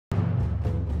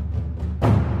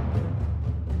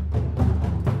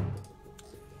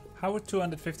How would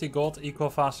 250 gold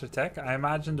equal faster tech? I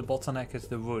imagine the bottleneck is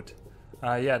the wood.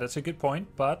 Yeah, that's a good point,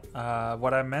 but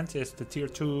what I meant is the tier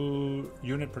 2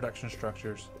 unit production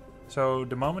structures. So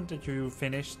the moment that you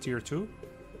finish tier 2,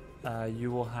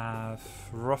 you will have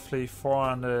roughly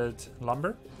 400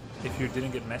 lumber if you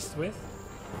didn't get messed with.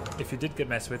 If you did get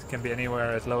messed with, it can be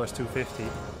anywhere as low as 250.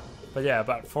 But yeah,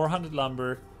 about 400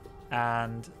 lumber,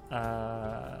 and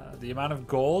the amount of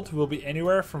gold will be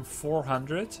anywhere from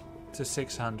 400 to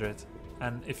 600.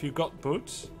 And if you got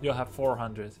boots, you'll have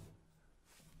 400.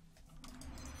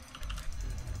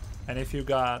 And if you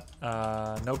got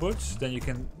no boots, then you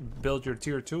can build your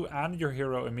tier 2 and your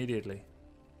hero immediately.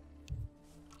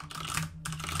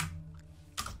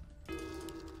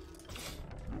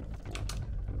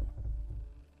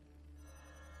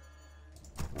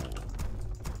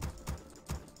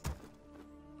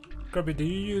 Grubby, do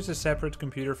you use a separate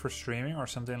computer for streaming or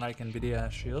something like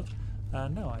Nvidia Shield?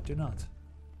 No, I do not.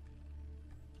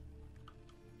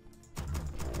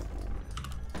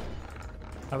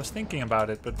 I was thinking about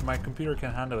it, but my computer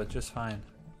can handle it just fine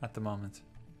at the moment.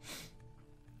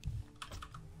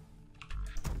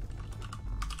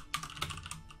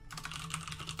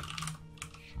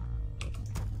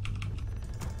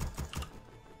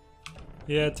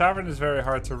 Yeah, Tavern is very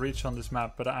hard to reach on this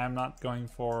map, but I'm not going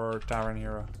for Tavern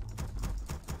Hero.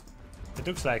 It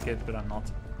looks like it, but I'm not.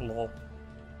 Lol.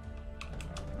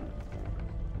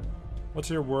 What's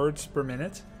your words per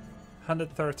minute?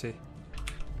 130.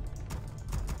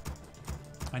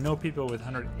 I know people with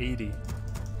 180.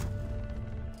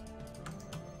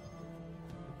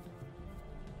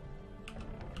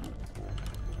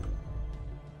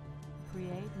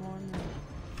 Create more moons.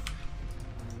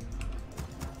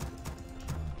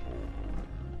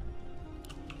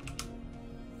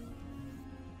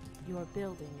 Your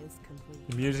building is complete.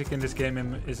 The music in this game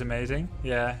is amazing.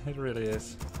 Yeah, it really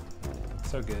is.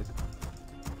 So good.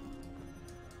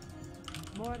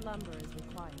 More lumber is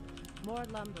required. More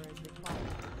lumber is required.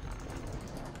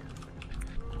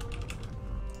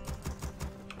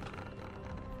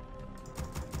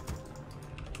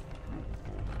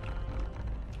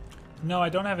 No, I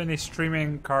don't have any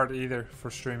streaming card either for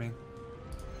streaming.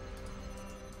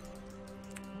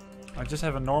 I just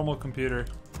have a normal computer.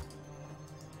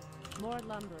 More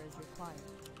lumber is required.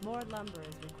 More lumber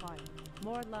is required.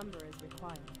 More lumber is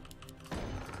required.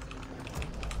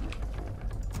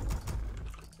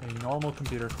 A normal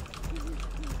computer.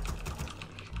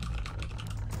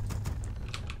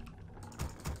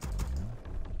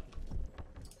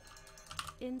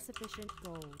 Insufficient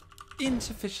gold.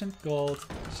 Insufficient gold.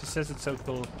 She says it's so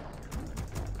cool.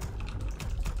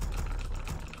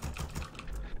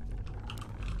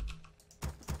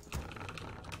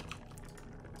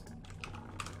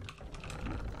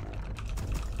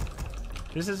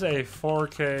 This is a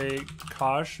 4K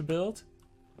Kosh build.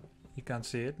 You can't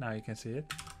see it. Now you can see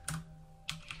it.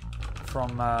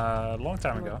 From a long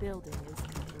time ago.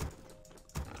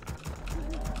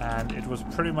 And it was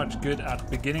pretty much good at the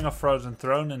beginning of Frozen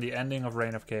Throne and the ending of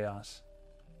Reign of Chaos.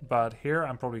 But here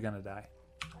I'm probably gonna die.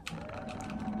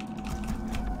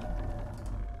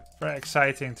 Very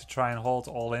exciting to try and hold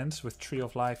all ins with Tree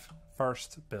of Life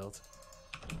first build.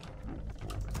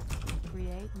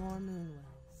 Create more moon wells.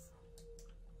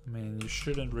 I mean, you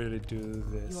shouldn't really do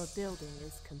this. Your building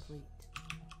is complete.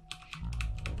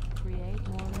 Create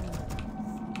more moon wells.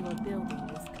 Your building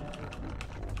is complete.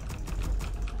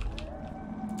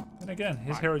 And again,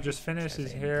 his hero just finished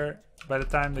his hair. By the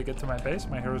time they get to my base,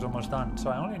 my hero's almost done. So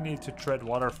I only need to tread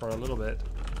water for a little bit.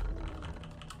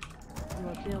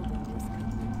 Your building is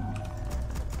complete.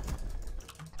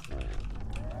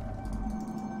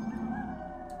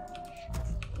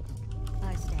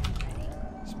 I stand ready.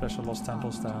 Special Lost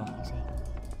Temple style.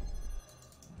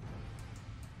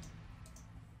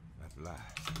 At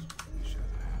last, we shall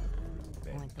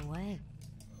have Point the way.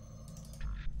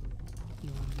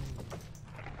 Your moon.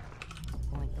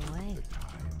 Point the way.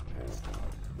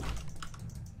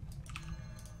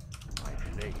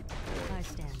 I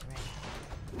stand ready.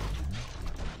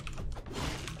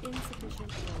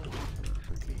 Insufficient gold.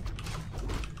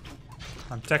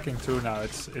 I'm teching too now.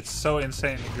 It's so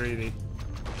insanely greedy.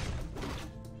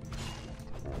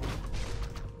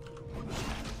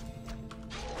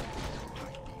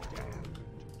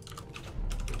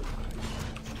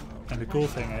 And the cool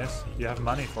thing is, you have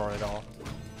money for it all.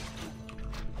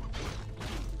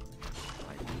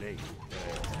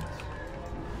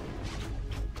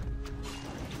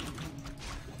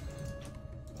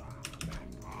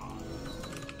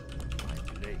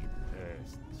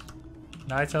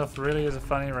 Night Elf really is a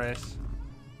funny race.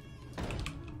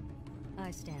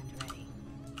 I stand ready.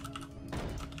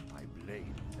 my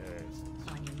blade thirsts.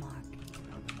 On your mark.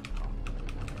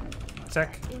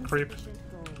 attack, creep, Insufficient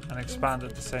gold. and expand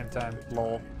at the same time.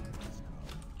 Lol.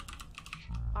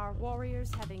 Our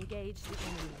warriors have engaged the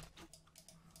enemy.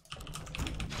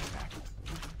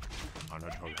 On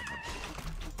a turret.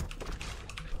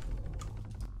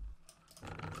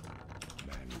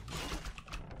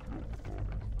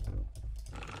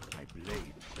 My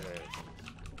blade bursts.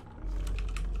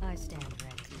 I stand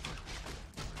ready.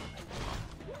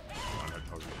 On a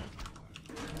turret.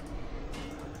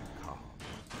 Calm.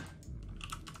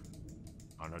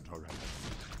 On a turret.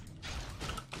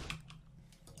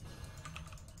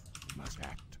 Must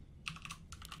act.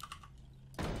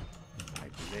 My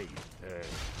blade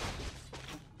bursts.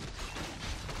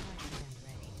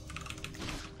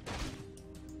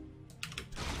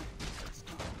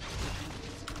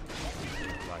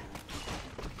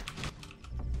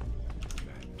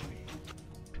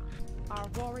 Our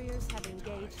warriors have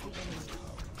engaged the enemy.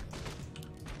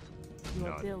 Your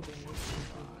None building is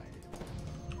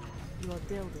complete. Your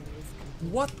building is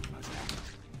complete. What?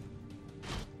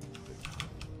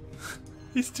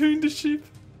 He's doing the sheep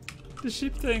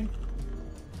thing.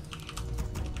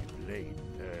 Blade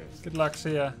bursts. Good luck,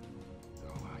 see ya.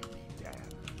 Though I be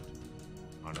damned.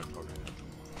 On a turret.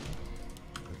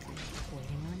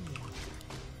 Waiting on you.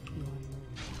 Your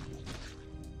move.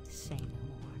 Say no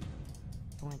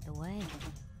more. Point the way.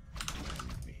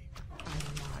 Me. I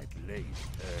am My not. blade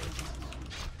bursts.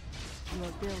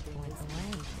 Your building Point is the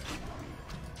way.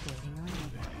 Waiting on you.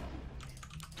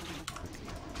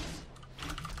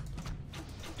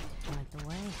 Point the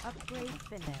way. upgrade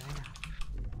finished. Fair enough.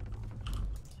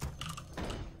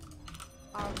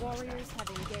 Our warriors have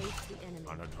engaged the enemy.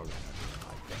 On a turret.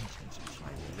 My vengeance is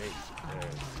my blade I am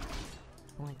bursts.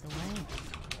 not. Point the way.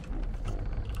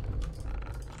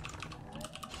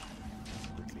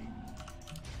 Quickly.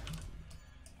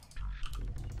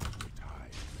 The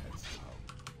time has come.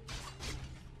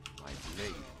 My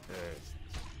blade bursts.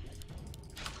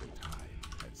 The time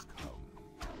has come.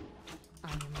 I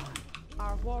am not.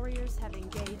 Our warriors have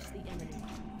engaged the enemy.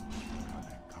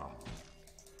 Calm.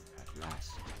 At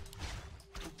last.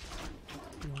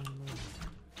 Your move.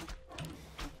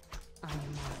 I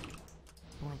am not.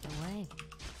 Point the way.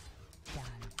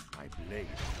 Done. My blade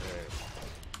bursts.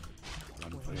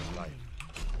 Run for your life.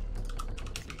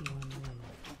 Your move.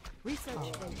 Research Oh.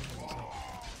 finished.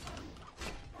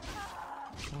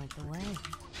 Point the way.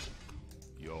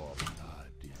 Your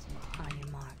blood is mine. I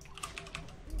am marked.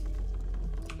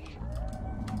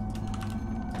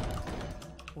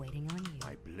 Waiting on you.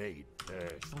 My blade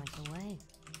bursts. Point the way.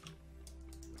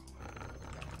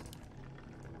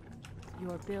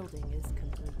 Your building is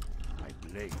complete. My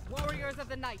blade. Warriors of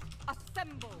the night,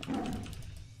 assemble!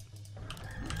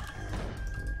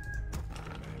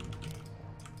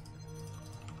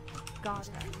 God,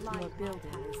 your building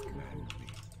is complete. Command me.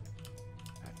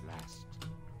 At last.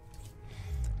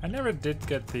 I never did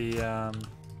get the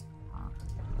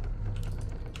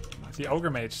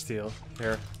ogre mage steal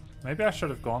here. Maybe I should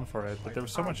have gone for it, but there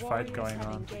was so Our much fight warriors going have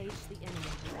on. engaged the enemy.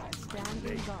 Stand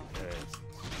Blade in guard. bursts.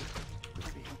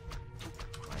 Quickly.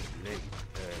 My blade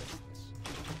bursts.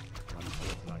 Run for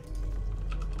your life.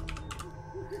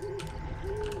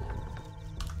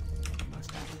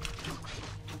 Must act.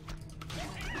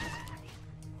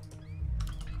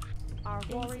 Our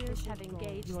warriors have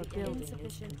engaged the enemy.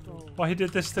 Insufficient gold. Well, he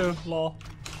did this too, lol.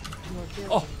 Your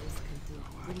building Oh. is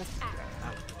complete. We must act.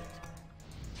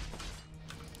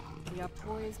 We are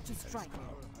poised to strike.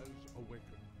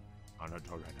 On a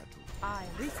turret. I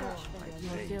research finished.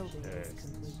 Your blade building is bursts.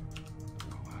 complete.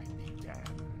 Though I be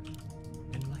damned.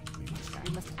 We must We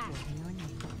act. must act. Waiting on you.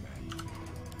 Command me.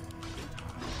 The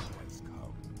time has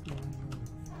come. Your move.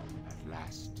 At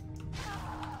last.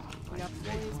 We My are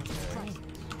blade poised to bursts. strike.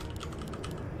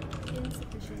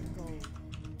 Insufficient gold.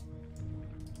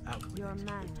 Your man.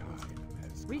 Time has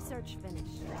come. Research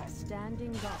finished.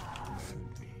 Standing guard.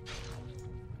 Command me.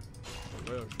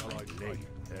 Where shall My I strike? blade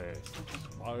bursts.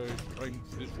 My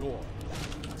strength is yours.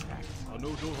 Attack.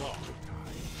 Anudura.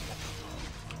 Time.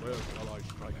 Where shall I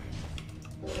strike?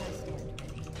 I stand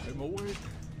ready. I'm awake.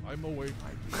 I'm awake.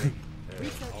 My blade bursts.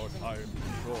 Research Our finished. time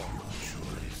is short.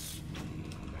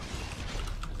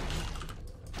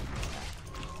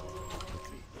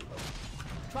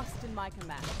 Trust in my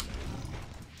command.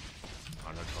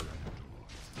 On a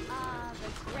turret. Ah,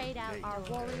 the great out. Our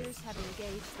warriors have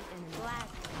engaged the enemy. Black.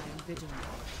 I am vigilant.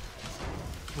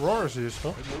 Roar is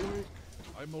useful. I'm awake.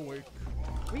 I'm awake.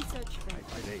 Research My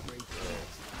finished. blade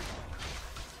bursts.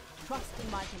 Trust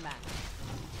in my command.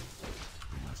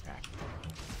 We must act.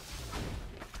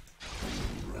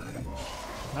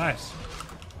 Nice.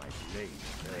 My blade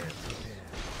bursts.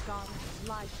 God,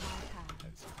 light my path.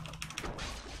 Has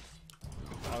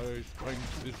come. My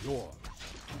strength is yours.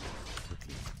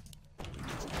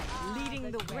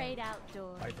 Leading the way. Great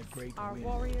outdoors. By the great Our wind,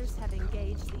 warriors have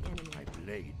engaged the enemy. my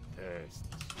blade thirsts.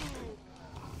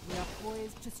 We are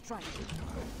poised to strike.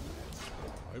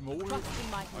 I'm awake. Trust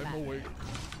in my I'm command. awake.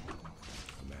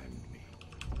 Command me.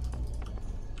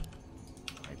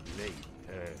 My blade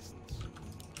thirsts.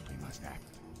 We must act.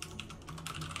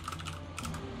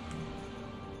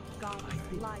 God,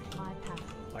 light my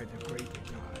path. By the great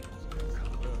tides. Where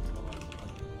shall I strike?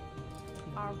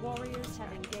 Our warriors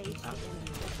have engaged the enemy.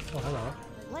 Oh, hello.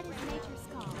 What is nature's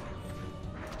call?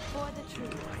 For the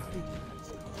truth.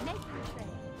 Make the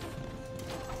trade.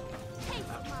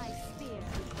 Taste my spear.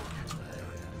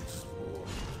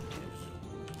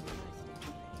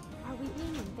 Are we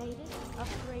being invaded? Of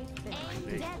great things. Aim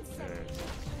Blade dead center. thirsts.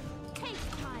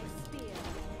 Taste my spear.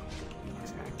 We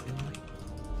must act in light.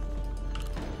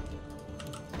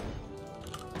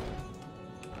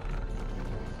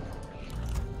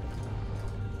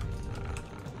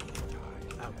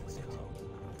 Out with it.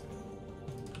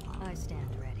 I stand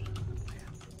ready.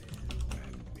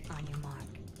 Command me. On your mark.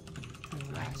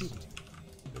 Right. Ready.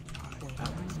 The tide. Wait Out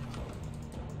on with you.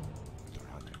 it.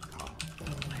 Surrounded calm.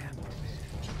 Lamb.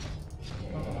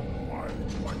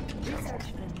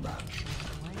 Research finished.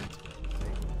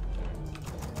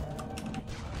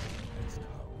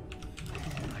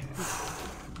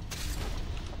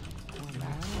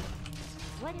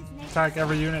 What is nature's Attack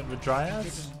every unit with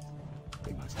dryads.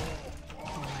 We must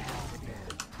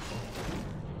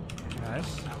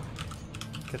Nice.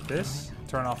 Get this.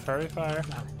 Turn off fairy fire.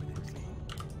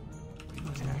 We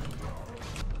must act.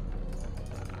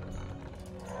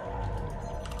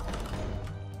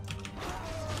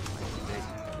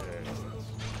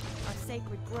 Our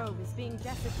sacred grove is being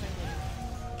desecrated.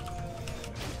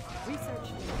 Research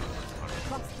finished.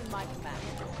 Trust in my command.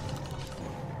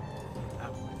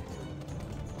 Out with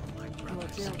it. My Your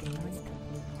brothers. building is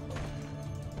complete.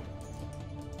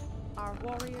 Our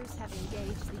warriors have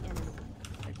engaged the enemy.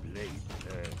 My blade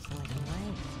thirsts.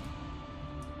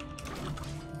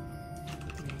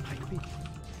 I bid you.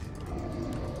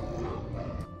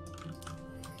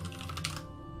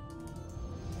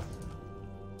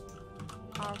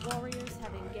 Our warriors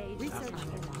have engaged. Research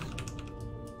finished.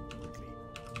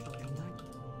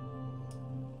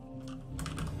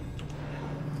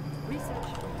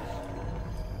 Research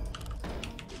finished.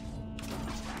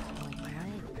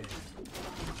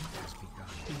 Has begun.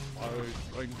 My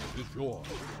strength is yours.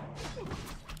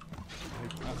 My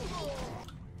path.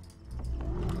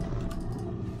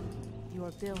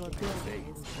 Your building Blade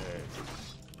is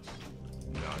thirsts.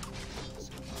 None.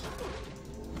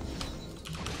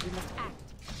 We must act.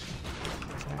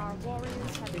 Our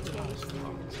warriors have engaged the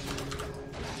enemy.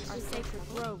 Our sacred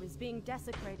grove is being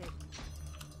desecrated.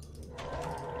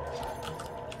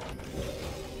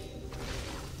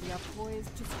 We are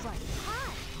poised to strike.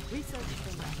 Hi! Research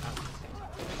finished.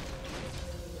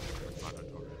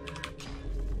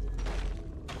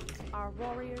 Our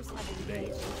warriors have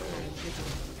engaged the enemy.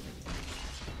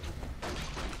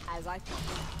 As I thought.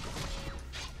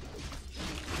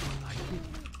 I bid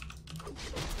you.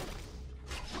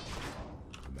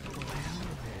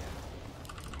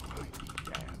 I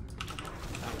be damned.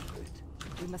 Out with it.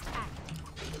 We must act.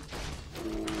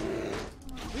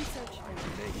 Research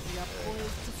finished. We are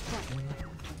poised to strike. We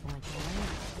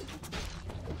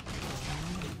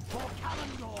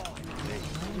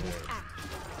must act.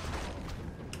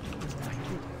 I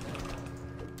bid you.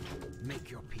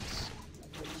 Make your peace.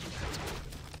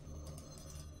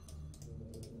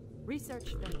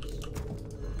 Research finished.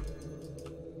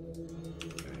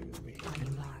 And me. On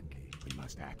your mark. We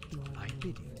must act. I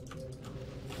bid you.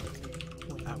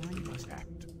 Out we must act.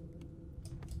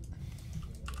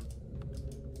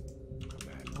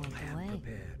 Command. I am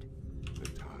prepared. The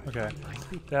tide. Okay. I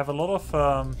bid They have a lot of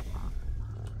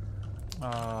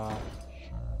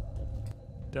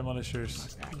demolishers.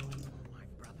 must act. My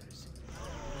brothers.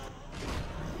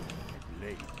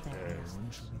 Blade thirsts.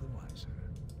 None shall be the wiser.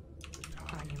 The On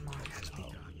tide your mark. has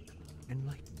begun.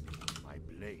 Enlighten me. My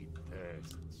blade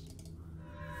thirsts.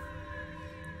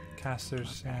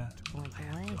 Casters, yeah.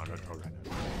 Honor Torrent.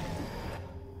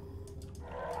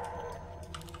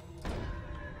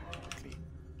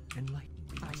 Enlighten me.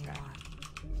 We On must your act. mark.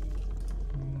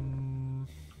 Mm,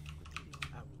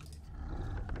 Out with it.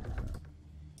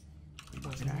 We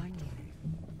must act.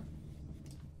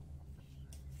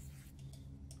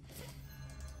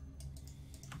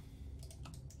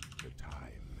 The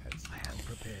time has. I am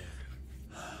prepared.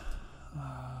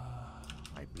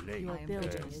 My blade Your building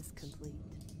thirsts. is complete.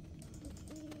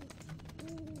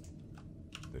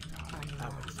 The time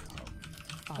has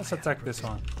come. let's attack this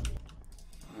one.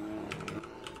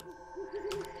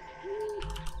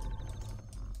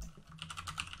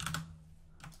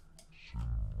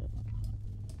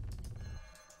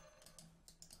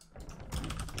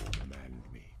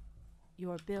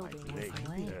 Your building My is blade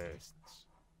away. thirsts.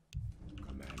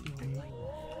 Command Your me. life.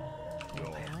 Your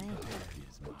Away. death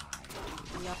is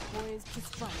mine. We are poised to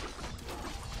strike.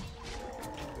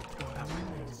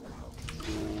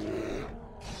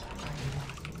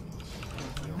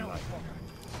 Your life.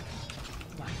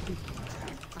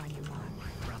 On your mark.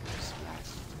 My brother's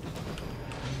last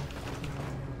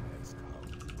has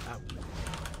come. Out.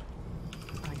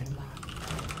 On your mark.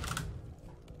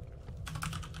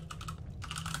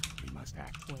 We must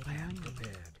act. Waiting on you.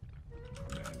 Prepared.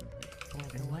 Command me.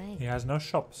 Point the way. He has no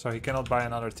shop, so he cannot buy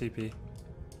another TP.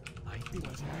 I do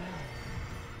as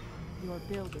Your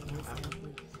building is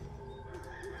complete.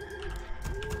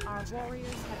 Our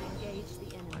warriors have engaged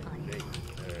the enemy. On your blade mark.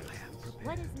 thirsts. I am prepared.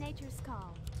 What is nature's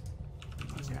call? We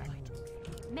must act.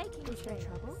 Making Is there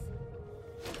trouble?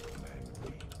 Command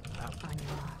me. Out. On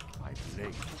your mark. My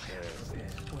blade thirsts.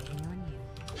 Waiting on you.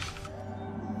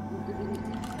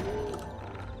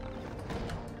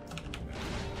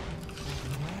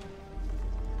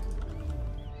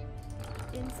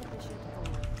 Insufficient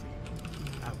gold.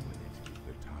 Out with it.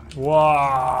 The time.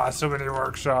 Wow, so many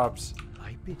workshops.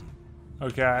 I bid you.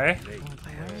 Okay. Blade Point the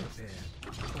way. thirsts.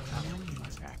 Waiting on We you.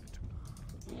 must act.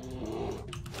 On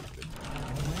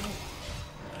the way.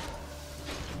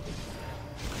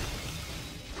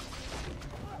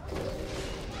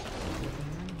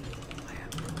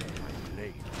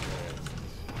 Blade thirsts.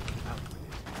 Out with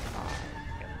it.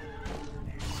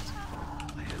 Next.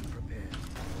 I am prepared.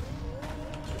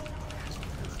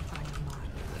 On your mark.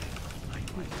 My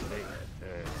blade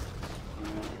thirsts.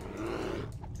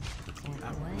 Point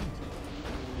the way.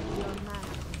 Your man.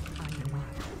 On your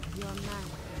mark. Your man.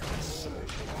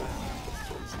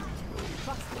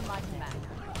 Trust in my command.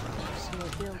 Your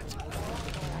building is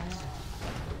complete.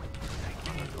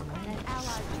 An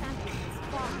allied champion is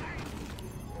fallen.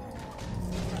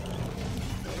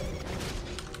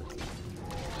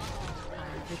 I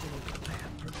am vigilant. I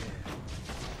am prepared.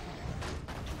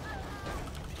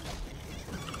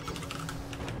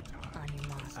 On your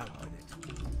mark. Out with it.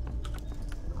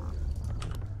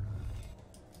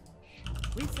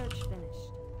 Research finished.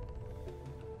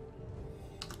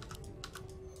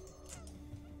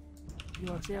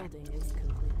 Your building is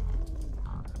complete.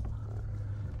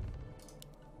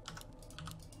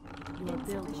 Your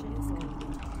building is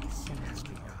complete. It has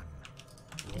begun.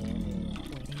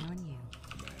 Waiting on you.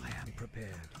 I am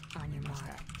prepared. On your Must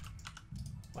mark. act.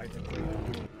 By the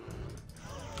blade.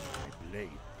 My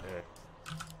blade thirsts.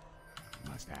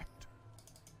 Must act.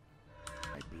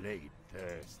 My blade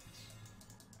thirsts.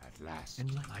 At last. In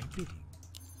my bidding.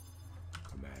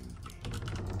 Command me.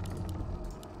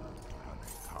 How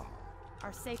they come.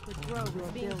 Our sacred grove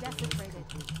is being desecrated.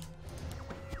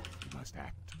 We must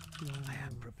act. I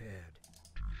am prepared.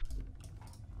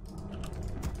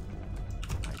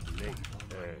 My blade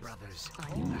thirsts. Brothers.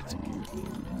 On your mark.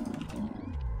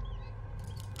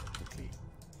 Quickly.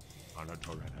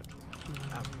 Anatorana.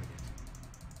 Out with it.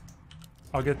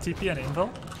 I'll get TP and invel.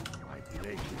 My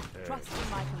blade thirsts. Trust in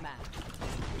my command.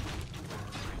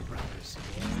 Brothers.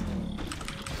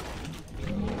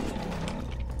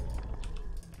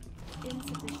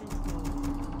 Insufficient gold.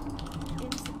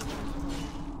 Insufficient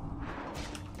gold.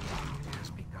 It has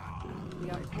begun. We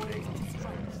are poised to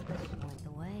strike. Point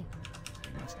the way.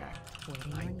 We must act.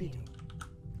 Waiting My on you. bidding.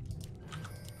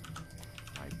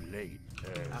 My blade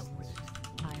thirsts. Out with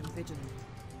it. I am vigilant.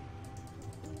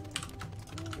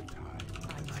 The time.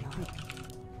 On your mark.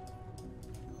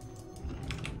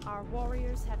 Our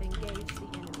warriors have engaged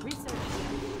the enemy.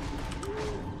 Research.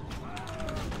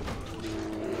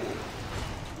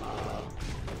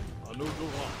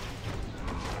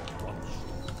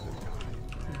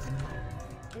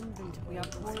 Inventory. We are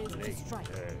poised to Blade strike.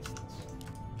 thirsts.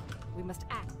 We must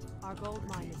act. Our gold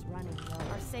mine is running low.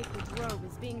 Our sacred grove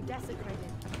is being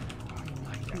desecrated.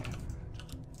 My bidding.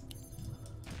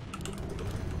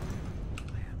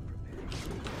 I am prepared.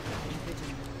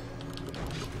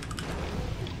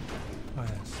 Oh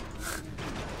yes.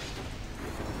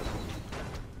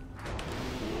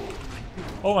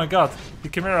 Oh my god, the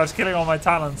Chimera is killing all my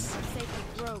talents. Our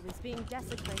sacred grove is being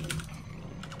desecrated.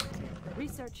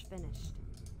 Research finished.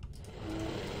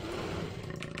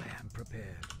 I am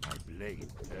prepared. My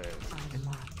blade thirsts. On your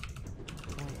mark.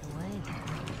 Point the way.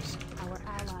 Our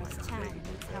allies' town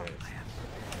needs help. I am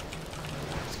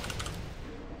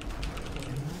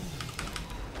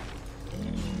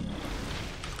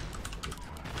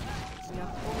We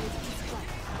are poised to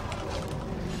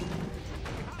strike.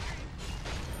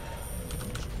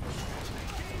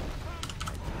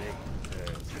 blade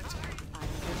thirsts. I am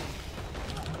vigilant.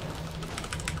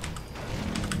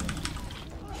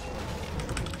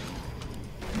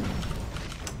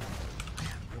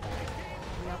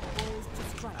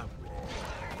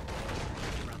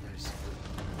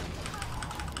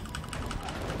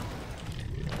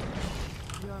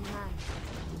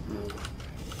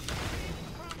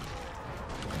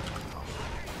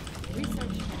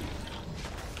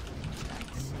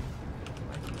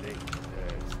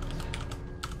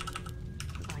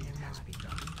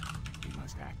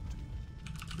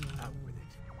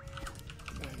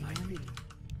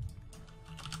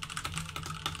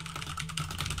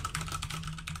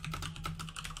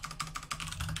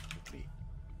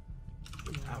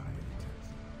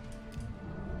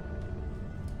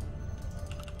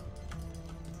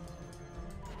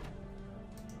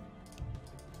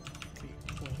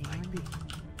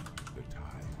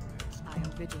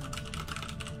 vigilant.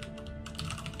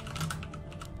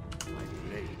 My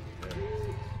blade hurts.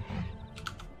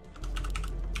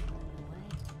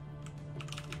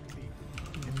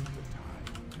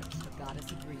 The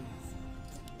goddess agrees.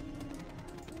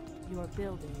 Your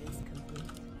building is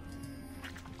complete.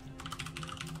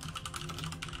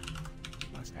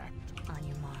 Must act. On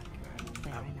your mark.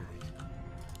 Fair enough.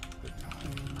 The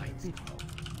time has come.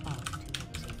 All too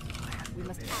easy. We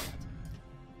must act.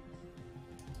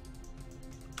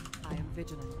 I am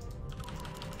vigilant.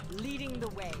 Leading the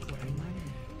way.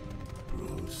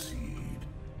 Proceed.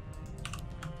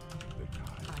 The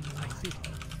time On your mark.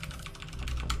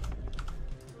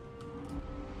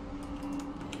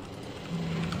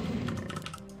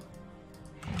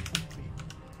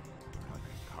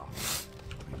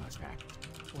 We must act.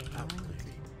 Waiting on you.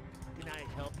 Can I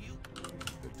help you?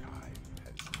 The time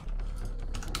has come.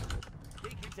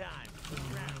 Take your time.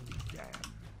 Damned.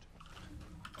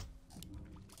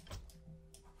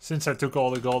 Since I took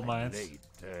all the gold mines. Blade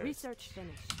hurts. Research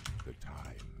finished. The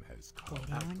time has come.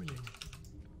 Waiting on you.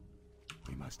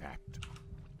 We must act.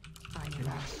 On your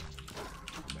mark.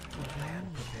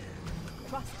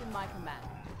 Trust in my command.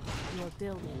 Your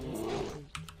building is complete.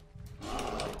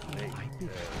 Point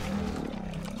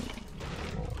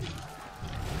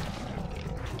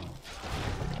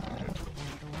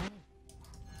the way.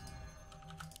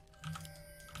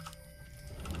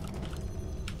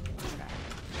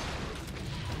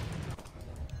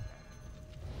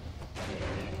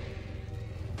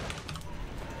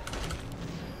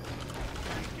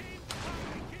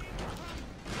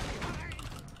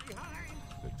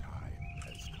 The time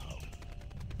has come.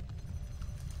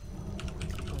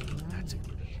 That's it.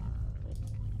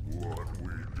 What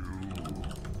we do.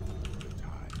 The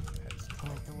time has come.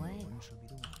 Point the way.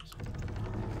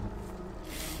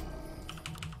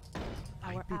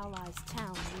 Our allies'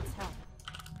 town needs help.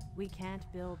 We can't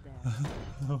build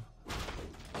there.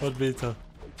 What Vito?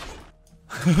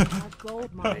 Our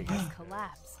gold mine has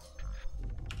collapsed.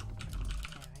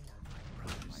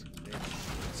 Fair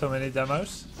enough. So many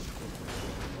demos.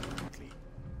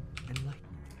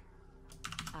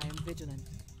 I am vigilant.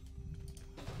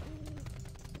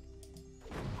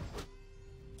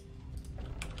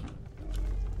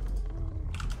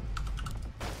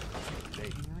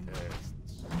 Blade hurts.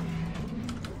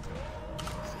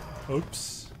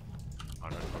 Oops.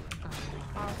 Our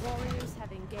warriors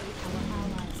have engaged. Our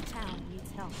allies' town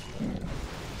needs help.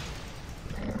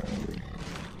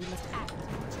 We must act.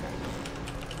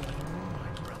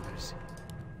 Brothers.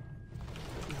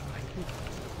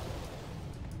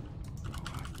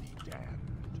 God be damned.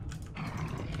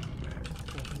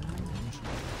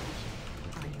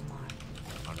 On your mark.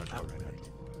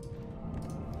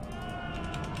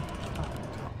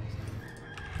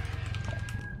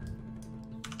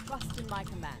 Trust in my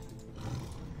command.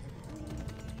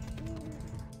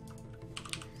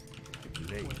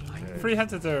 Blade hurts. Free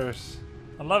Hunters.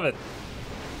 I love it.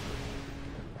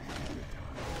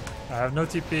 I have no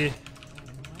TP.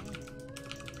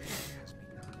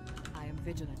 I am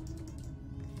vigilant.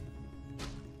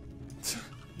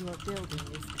 Your building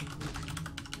is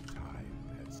complete. Time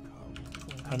has come.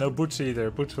 I know Boots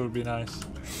either. Boots would be nice.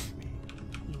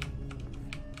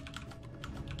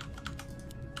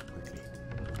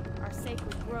 Our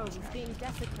sacred grove is being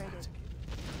desecrated.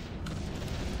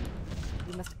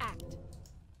 We must act.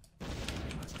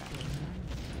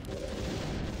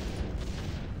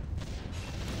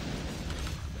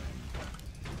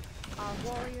 Our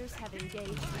warriors have engaged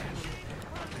the enemy.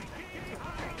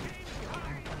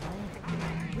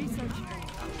 Research finished.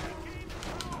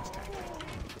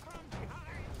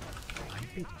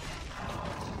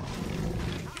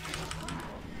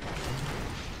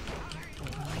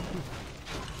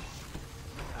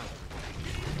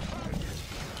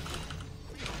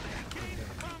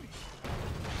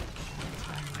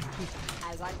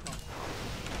 As I thought.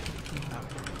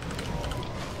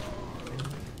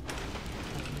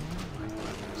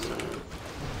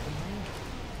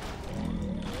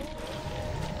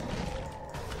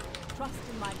 Trust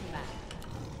in my command.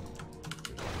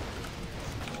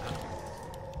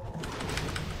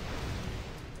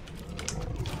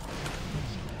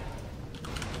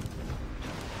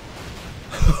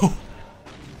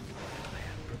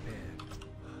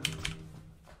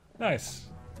 Nice.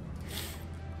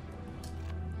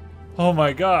 Oh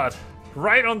my god.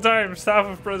 Right on time, Staff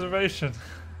of Preservation.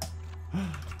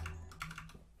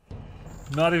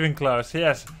 Not even close.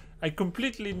 Yes, I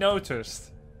completely noticed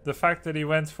the fact that he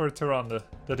went for Tyrande.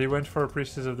 That he went for a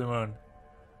Priestess of the Moon.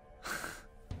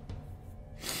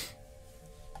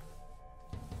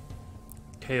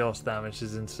 Chaos damage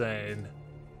is insane.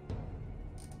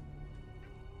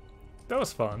 That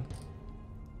was fun.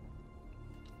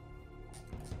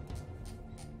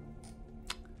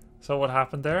 So what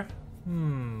happened there?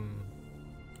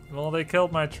 Well, they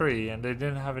killed my tree and they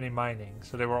didn't have any mining,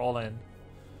 so they were all in.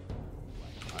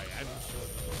 I answer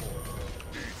the call.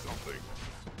 Need something?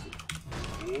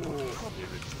 Oh,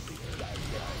 give it to me.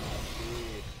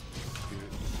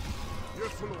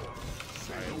 Yes, Lord.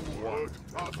 Say the word.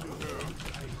 I'll do there.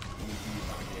 You be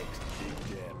my next big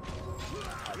gem.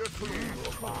 Yes, Lord.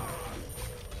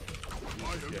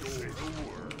 I am say the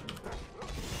word.